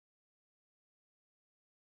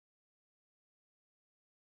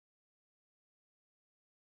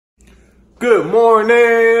Good morning,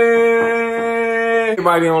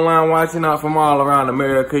 everybody online watching out from all around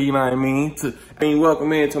America, you know what I mean?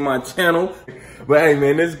 Welcome into my channel. But hey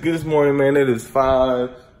man, this morning, man, it is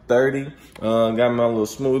 5:30. Got my little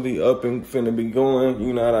smoothie up and finna be going,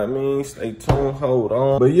 you know what I mean? Stay tuned, hold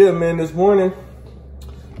on. But yeah, man, this morning,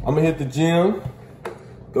 I'm gonna hit the gym,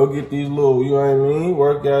 go get these little, you know what I mean,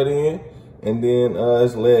 workout in, and then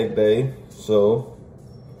it's leg day, so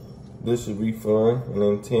this should be fun and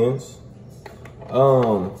intense.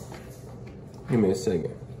 Give me a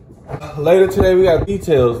second. Later today, we got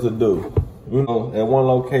details to do, you know, at one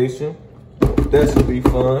location. That should be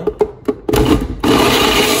fun.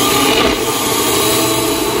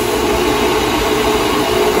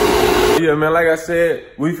 Yeah, man, like I said,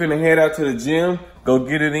 we finna head out to the gym, go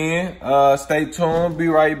get it in. Stay tuned, be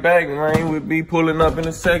right back, man. We'll be pulling up in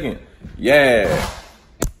a second. Yeah.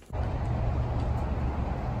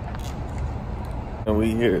 And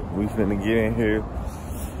we here, we finna get in here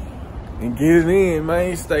and get it in,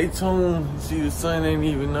 man. Stay tuned. See, the sun ain't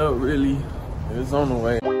even up, really. It's on the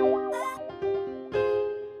way.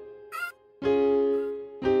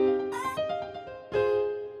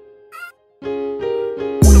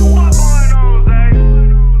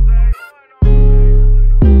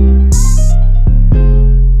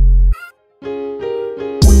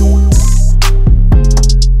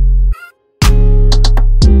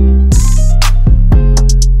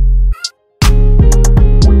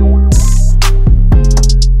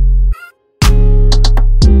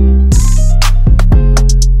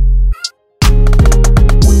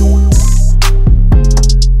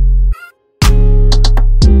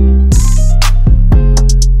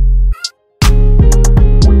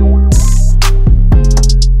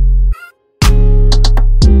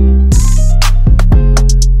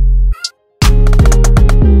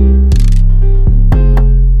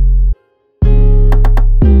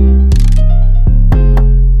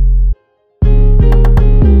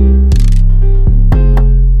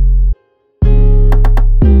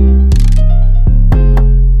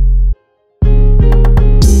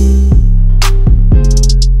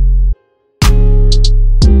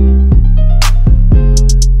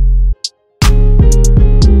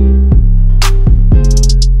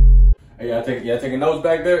 Y'all taking notes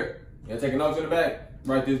back there? Y'all taking notes in the back?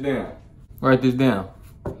 Write this down. Write this down.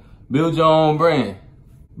 Build your own brand.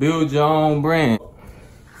 Build your own brand.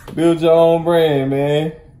 Build your own brand,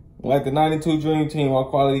 man. Like the 92 Dream Team, our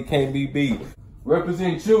quality can't be beat.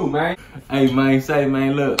 Represent you, man. Hey, man, say,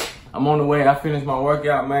 man, look, I'm on the way. I finished my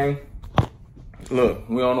workout, man. Look,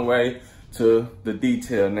 we're on the way to the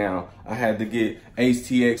detail now. I had to get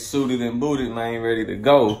HTX suited and booted, man, ready to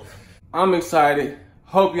go. I'm excited.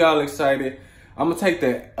 Hope y'all excited. I'm gonna take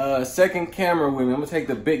the second camera with me. I'm gonna take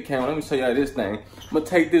the big camera. Let me show y'all this thing. I'm gonna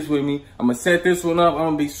take this with me. I'm gonna set this one up. I'm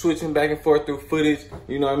gonna be switching back and forth through footage.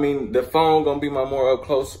 You know what I mean? The phone gonna be my more up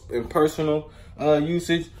close and personal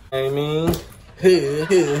usage. You know what I mean?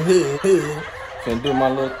 Can do my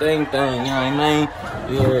little thing, you know what I mean?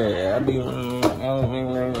 Yeah, I be,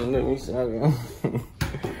 let me show you.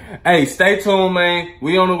 Hey, stay tuned, man.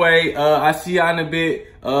 We on the way. I see y'all in a bit.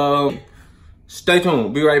 Stay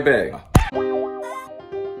tuned. Be right back.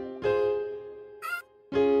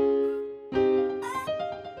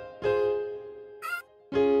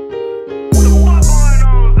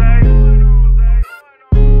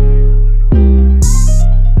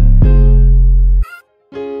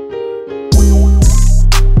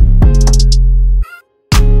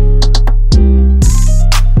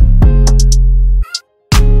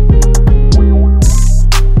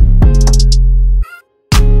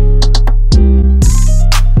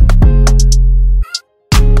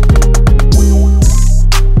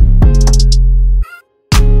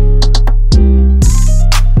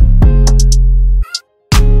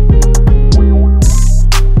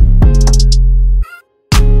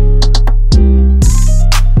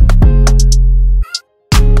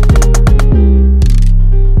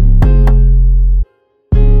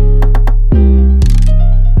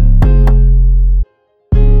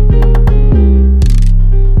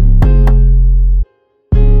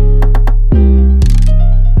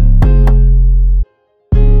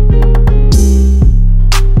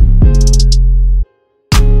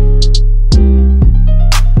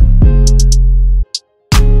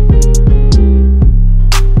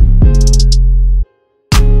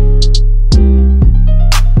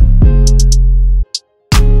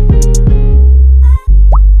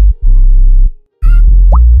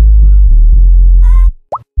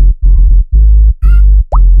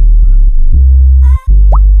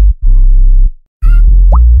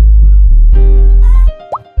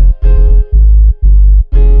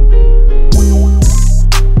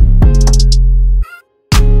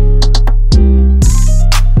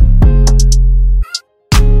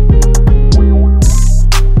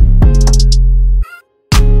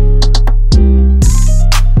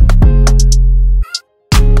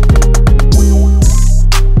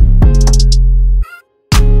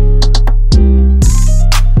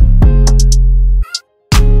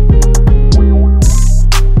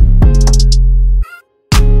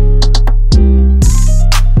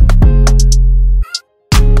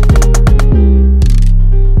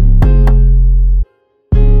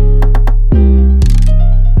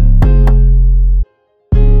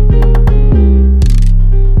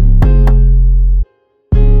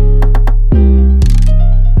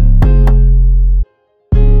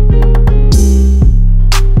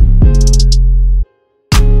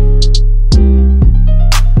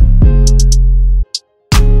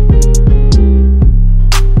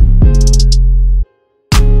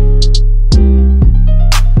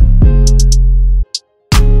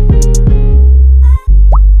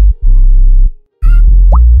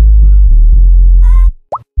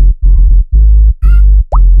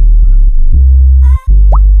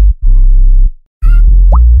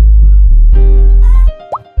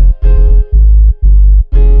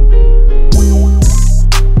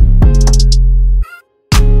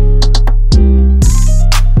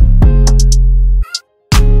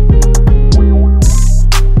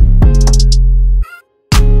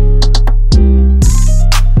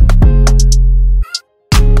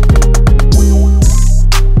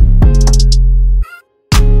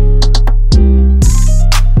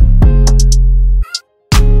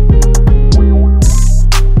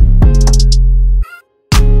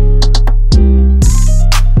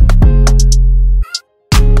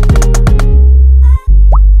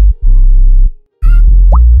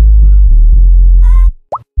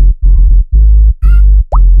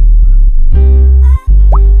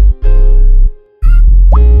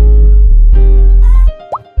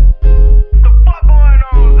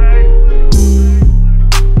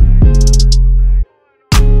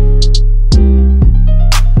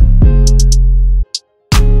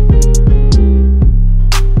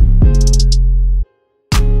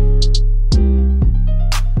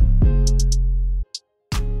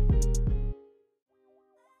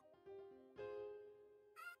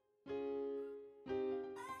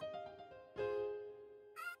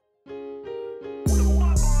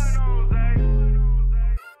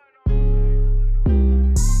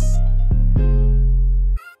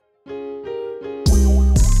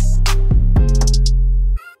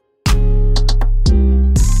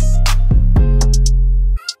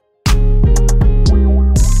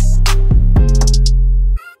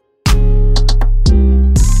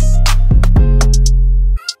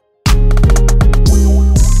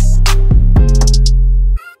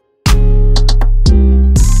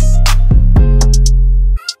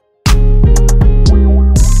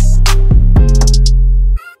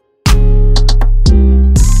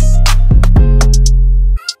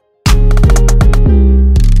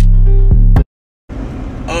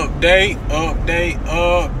 Update.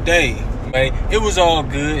 It was all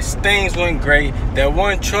good. Things went great. That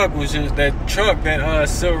one truck was just that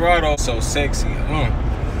Silverado, so sexy.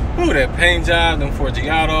 Ooh, that paint job, them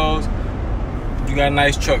Forgiatos. You got a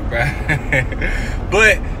nice truck, bro.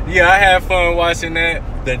 But yeah, I had fun watching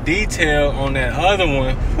that. The detail on that other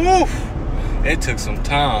one, whew, it took some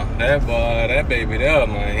time. That baby there,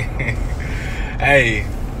 man. Hey,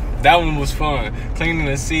 that one was fun. Cleaning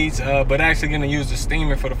the seats, but actually gonna use the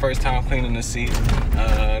steamer for the first time cleaning the seats.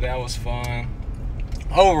 That was fun.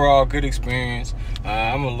 Overall, good experience.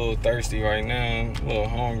 I'm a little thirsty right now, a little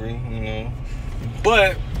hungry, you know.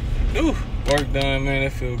 But, ooh, work done, man.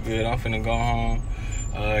 It feel good. I'm finna go home.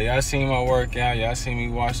 Y'all seen my workout. Y'all seen me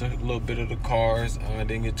wash a little bit of the cars. I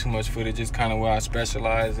didn't get too much footage. Just kind of where I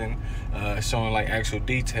specialize in, showing like actual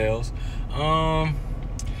details.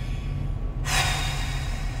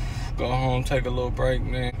 Go home, take a little break,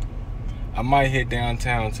 man. I might hit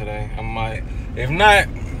downtown today. I might. If not,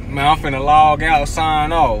 man, I'm finna log out,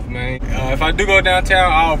 sign off, man. If I do go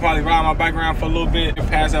downtown, I'll probably ride my bike around for a little bit,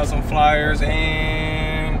 pass out some flyers,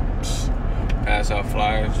 and pass out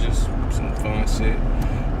flyers, just some fun shit.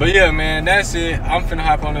 But yeah, man, that's it. I'm finna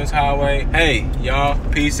hop on this highway. Hey, y'all,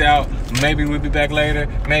 peace out. Maybe we'll be back later,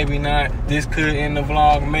 maybe not. This could end the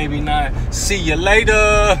vlog, maybe not. See you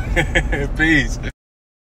later. Peace.